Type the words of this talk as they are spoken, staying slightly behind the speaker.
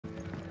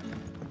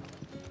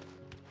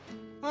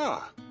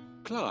Ah,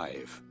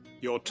 Clive.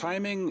 Your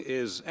timing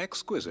is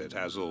exquisite,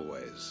 as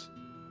always.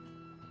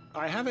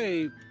 I have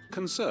a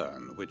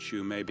concern which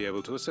you may be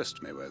able to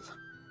assist me with.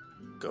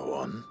 Go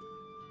on.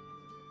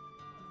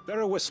 There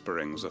are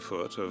whisperings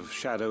afoot of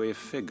shadowy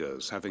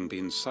figures having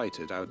been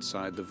sighted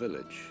outside the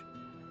village.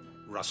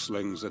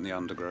 Rustlings in the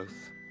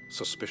undergrowth,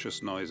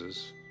 suspicious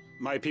noises.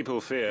 My people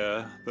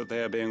fear that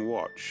they are being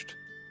watched.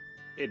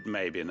 It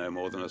may be no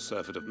more than a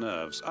surfeit of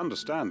nerves,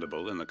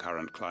 understandable in the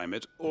current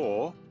climate,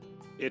 or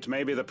it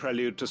may be the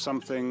prelude to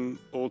something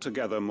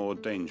altogether more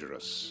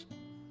dangerous.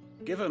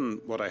 Given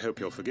what I hope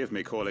you'll forgive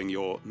me calling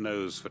your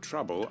nose for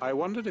trouble, I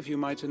wondered if you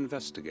might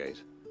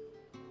investigate.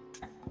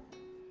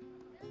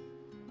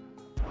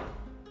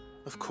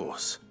 Of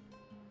course.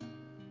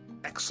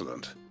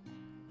 Excellent.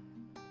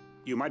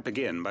 You might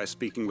begin by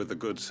speaking with the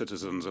good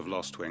citizens of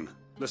Lostwing.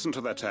 Listen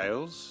to their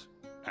tales,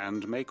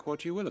 and make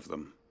what you will of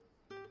them.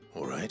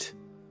 All right.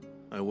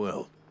 I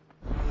will.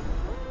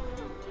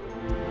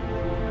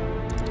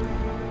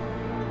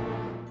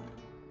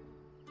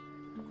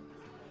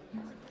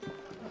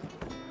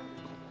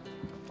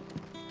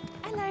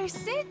 Hello,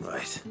 Sid.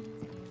 Right.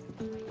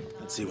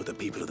 Let's see what the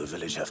people of the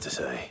village have to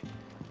say.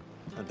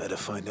 I'd better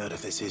find out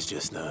if this is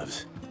just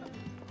nerves,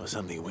 or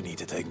something we need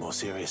to take more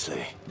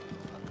seriously.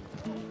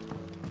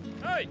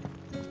 Hey!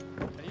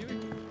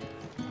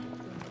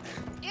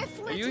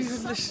 Are you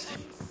even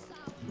listening?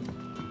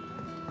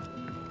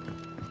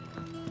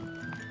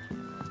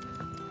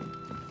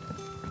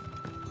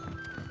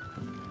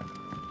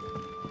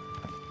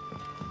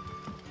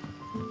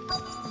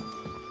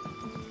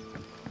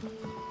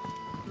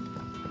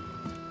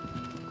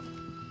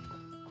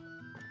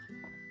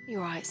 You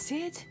all right,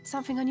 Sid?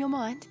 Something on your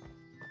mind?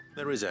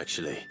 There is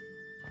actually.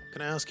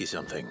 Can I ask you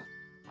something?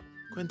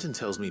 Quentin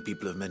tells me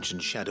people have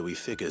mentioned shadowy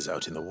figures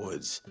out in the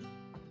woods.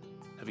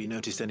 Have you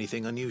noticed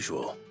anything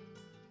unusual?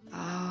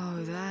 Oh,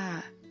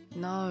 that.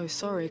 No,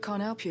 sorry,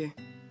 can't help you.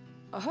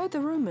 I heard the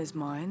rumours,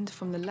 mind,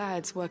 from the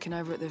lads working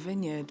over at the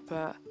vineyard,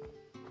 but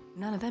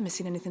none of them has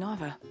seen anything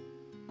either.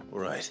 All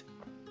right.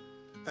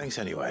 Thanks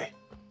anyway.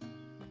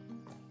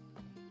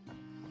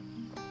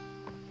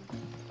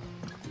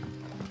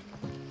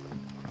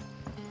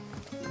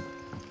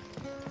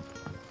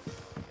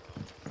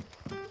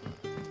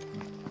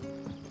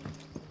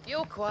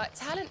 You're quite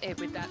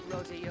talented with that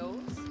rod of yours.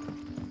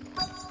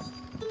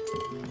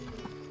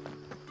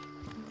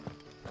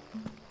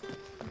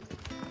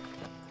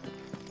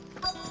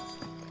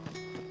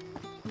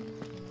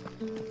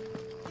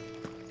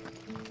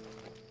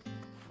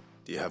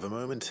 Do you have a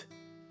moment?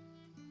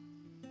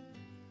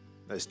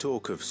 There's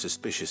talk of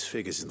suspicious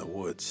figures in the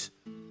woods.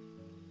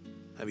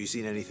 Have you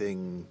seen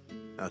anything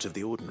out of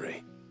the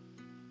ordinary?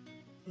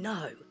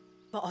 No,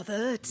 but I've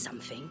heard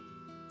something.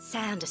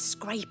 Sound of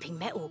scraping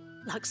metal,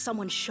 like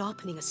someone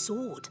sharpening a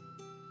sword.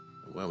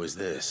 Where was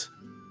this?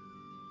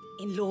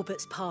 In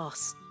Lorbert's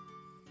Pass.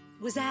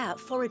 Was out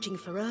foraging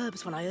for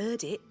herbs when I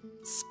heard it,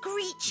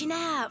 screeching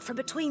out from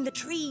between the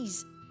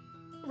trees.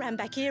 Ran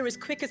back here as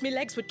quick as my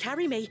legs would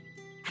carry me,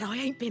 and I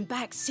ain't been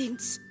back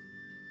since.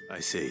 I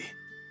see.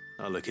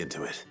 I'll look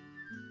into it.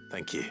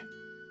 Thank you.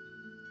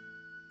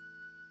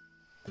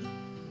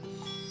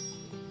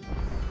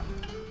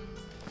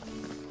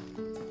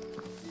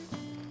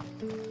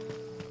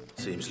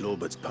 Seems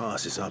Lorbert's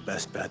Pass is our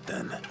best bet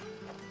then.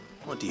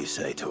 What do you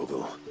say,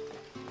 Torgal?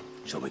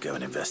 Shall we go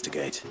and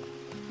investigate?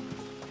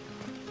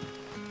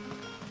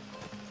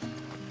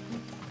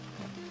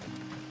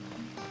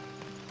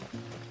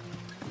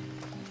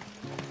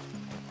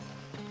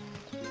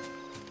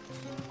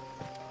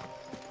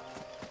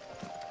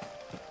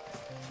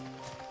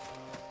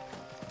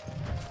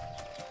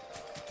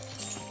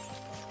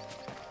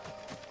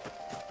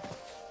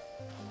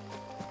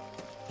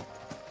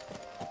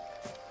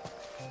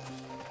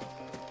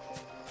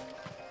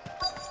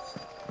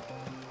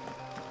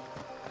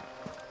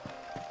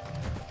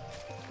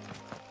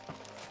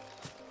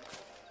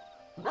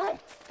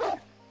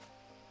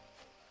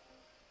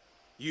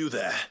 You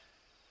there.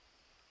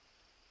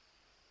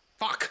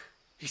 Fuck!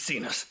 He's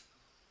seen us.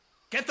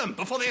 Get them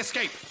before they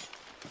escape!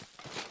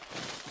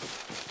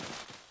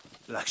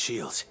 Black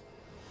Shields.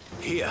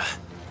 Here.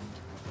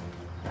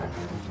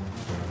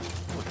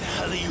 What the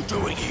hell are you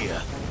doing here?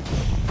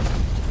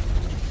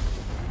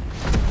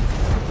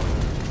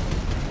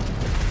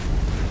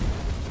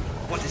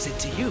 What is it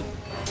to you?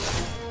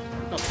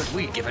 Not that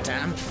we give a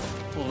damn.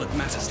 All that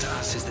matters to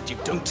us is that you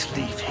don't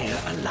leave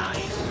here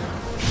alive.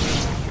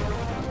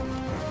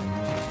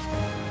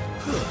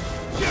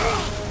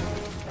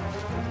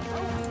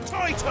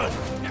 Titan!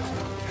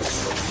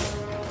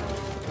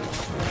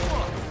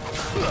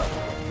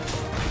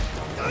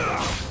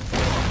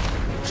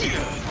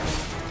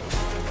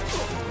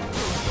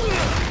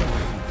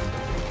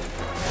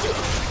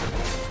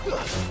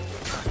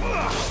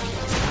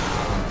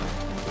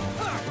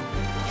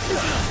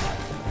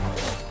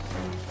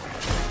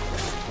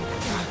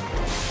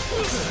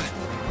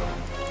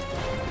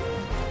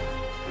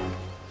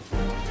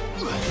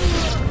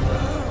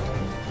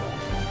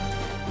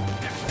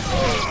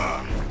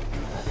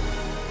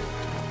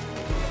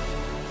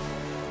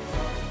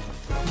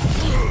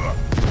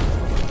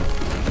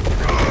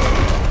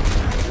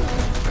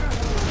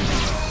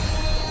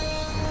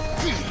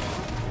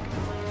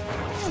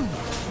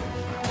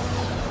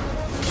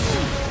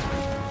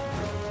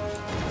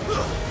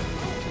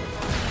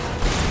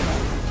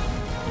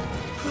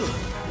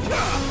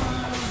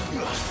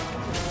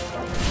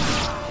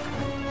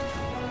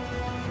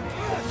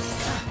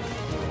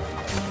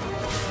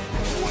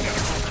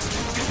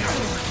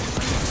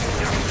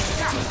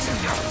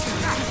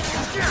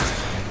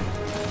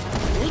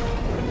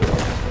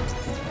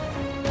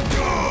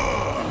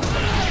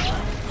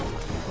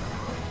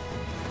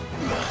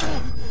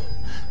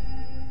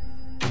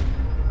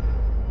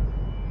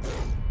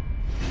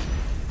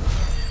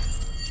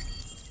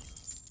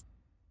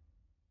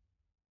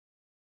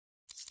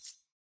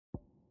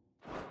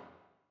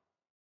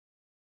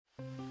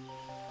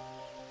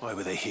 Why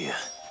were they here?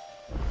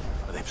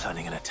 Are they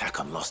planning an attack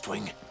on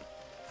Lostwing?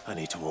 I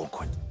need to warn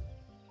Quint.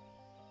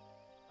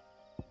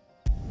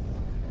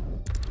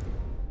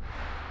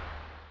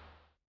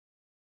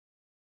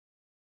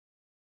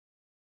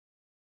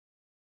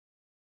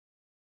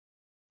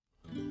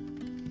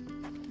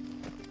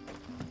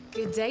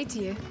 Good day to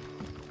you,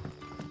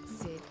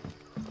 Sid.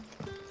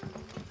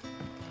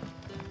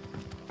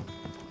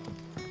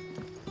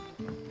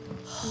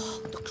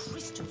 The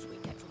crystals we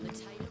get from the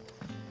tailor.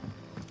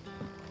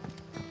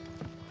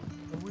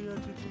 Are we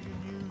editing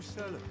a new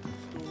cellar?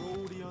 Store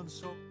all the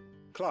unsold...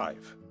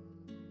 Clive,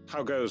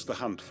 how goes the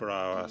hunt for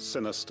our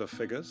sinister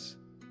figures?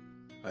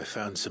 I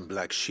found some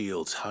black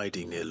shields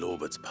hiding near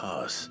Lorbert's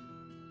Pass.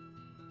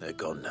 They're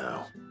gone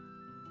now.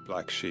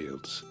 Black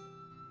Shields.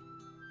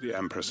 The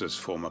Empress's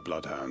former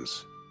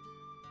bloodhounds,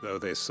 though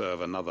they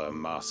serve another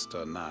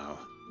master now.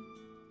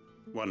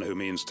 One who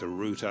means to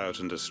root out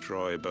and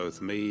destroy both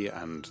me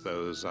and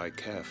those I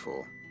care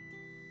for.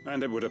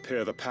 And it would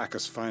appear the pack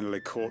has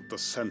finally caught the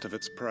scent of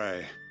its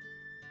prey.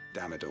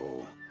 Damn it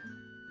all.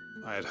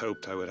 I had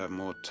hoped I would have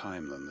more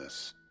time than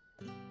this.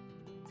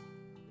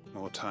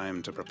 More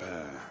time to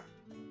prepare.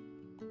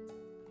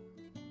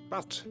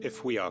 But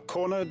if we are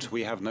cornered,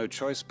 we have no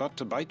choice but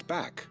to bite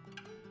back.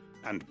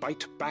 And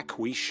bite back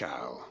we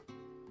shall.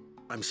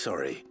 I'm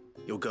sorry.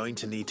 You're going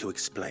to need to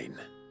explain.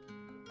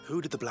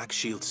 Who did the Black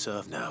Shield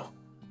serve now?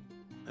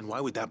 And why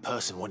would that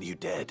person want you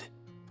dead?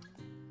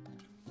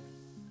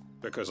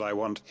 Because I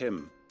want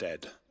him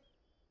dead.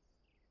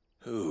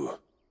 Who?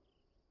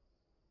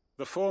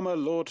 The former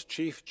Lord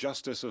Chief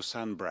Justice of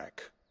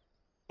Sanbreque.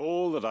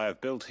 All that I have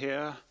built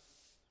here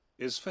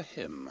is for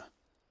him.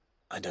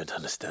 I don't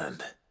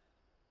understand.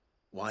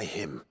 Why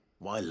him?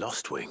 Why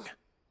Lostwing?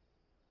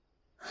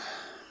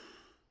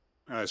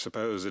 I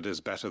suppose it is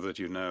better that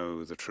you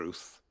know the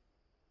truth.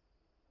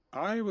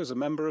 I was a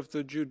member of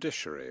the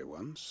judiciary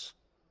once.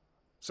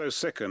 So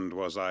sickened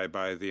was I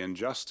by the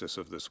injustice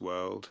of this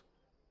world,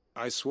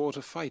 I swore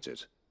to fight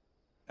it.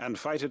 And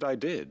fight it I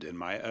did in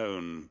my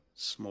own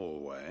small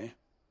way.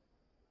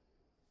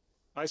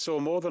 I saw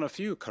more than a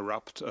few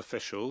corrupt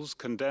officials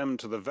condemned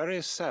to the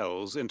very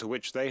cells into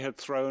which they had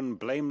thrown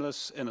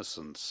blameless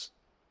innocents.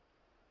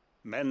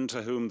 Men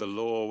to whom the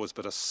law was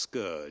but a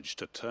scourge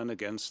to turn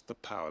against the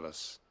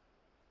powerless.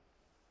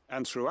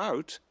 And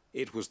throughout,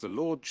 it was the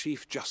Lord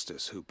Chief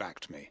Justice who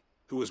backed me,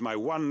 who was my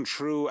one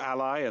true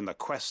ally in the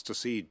quest to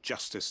see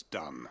justice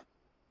done.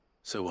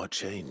 So what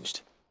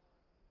changed?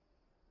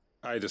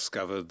 I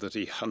discovered that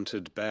he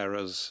hunted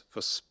bearers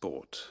for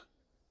sport.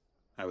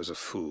 I was a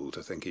fool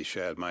to think he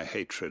shared my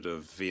hatred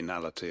of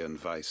venality and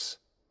vice.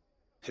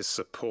 His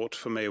support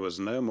for me was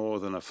no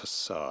more than a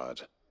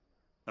facade,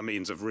 a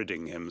means of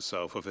ridding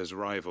himself of his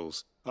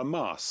rivals, a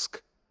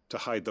mask to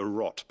hide the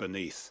rot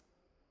beneath.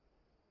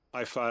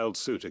 I filed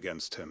suit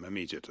against him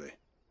immediately.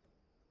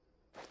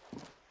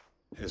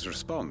 His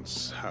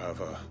response,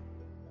 however,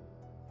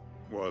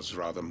 was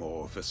rather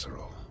more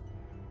visceral.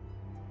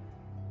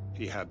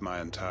 He had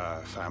my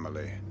entire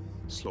family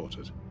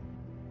slaughtered,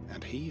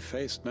 and he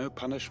faced no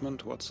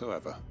punishment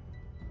whatsoever.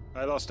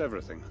 I lost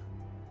everything.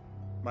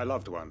 My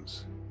loved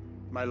ones,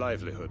 my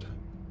livelihood,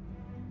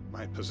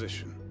 my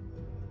position,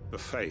 the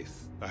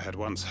faith I had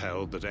once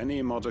held that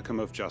any modicum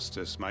of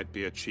justice might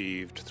be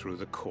achieved through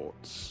the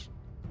courts.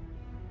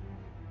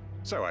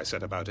 So I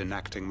set about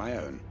enacting my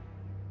own.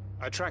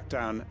 I tracked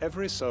down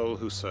every soul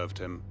who served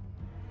him,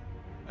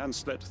 and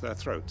slit their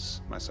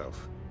throats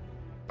myself.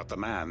 But the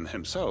man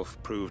himself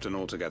proved an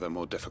altogether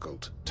more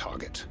difficult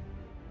target.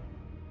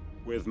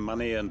 With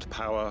money and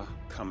power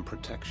come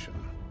protection.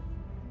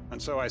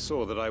 And so I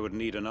saw that I would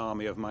need an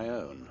army of my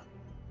own.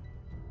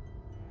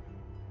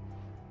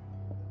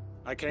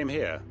 I came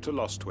here to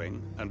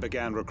Lostwing and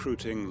began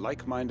recruiting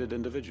like-minded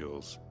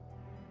individuals.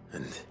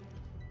 And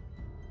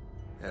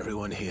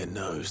everyone here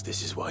knows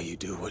this is why you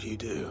do what you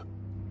do.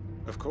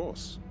 Of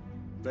course.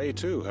 They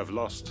too have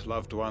lost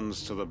loved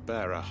ones to the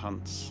bearer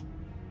hunts.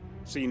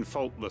 Seen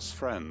faultless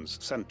friends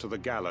sent to the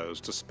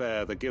gallows to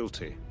spare the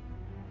guilty.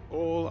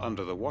 All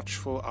under the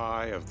watchful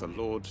eye of the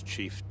Lord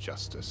Chief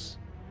Justice.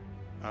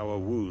 Our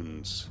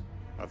wounds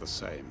are the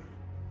same.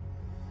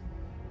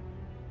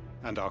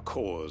 And our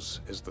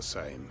cause is the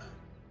same.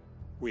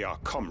 We are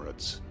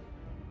comrades.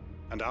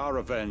 And our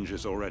revenge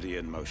is already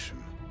in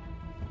motion.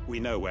 We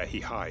know where he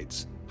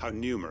hides, how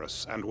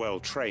numerous and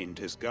well-trained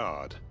his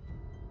guard.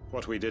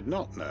 What we did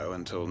not know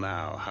until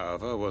now,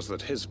 however, was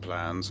that his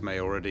plans may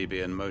already be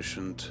in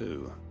motion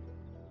too.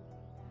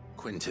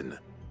 Quentin.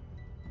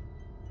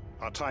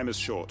 Our time is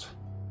short.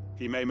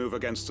 He may move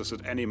against us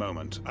at any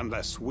moment,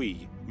 unless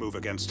we move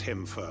against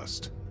him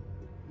first.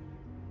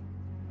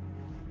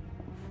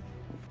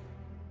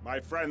 My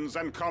friends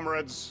and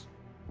comrades,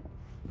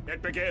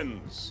 It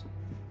begins.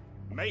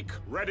 Make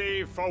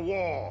ready for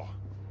war.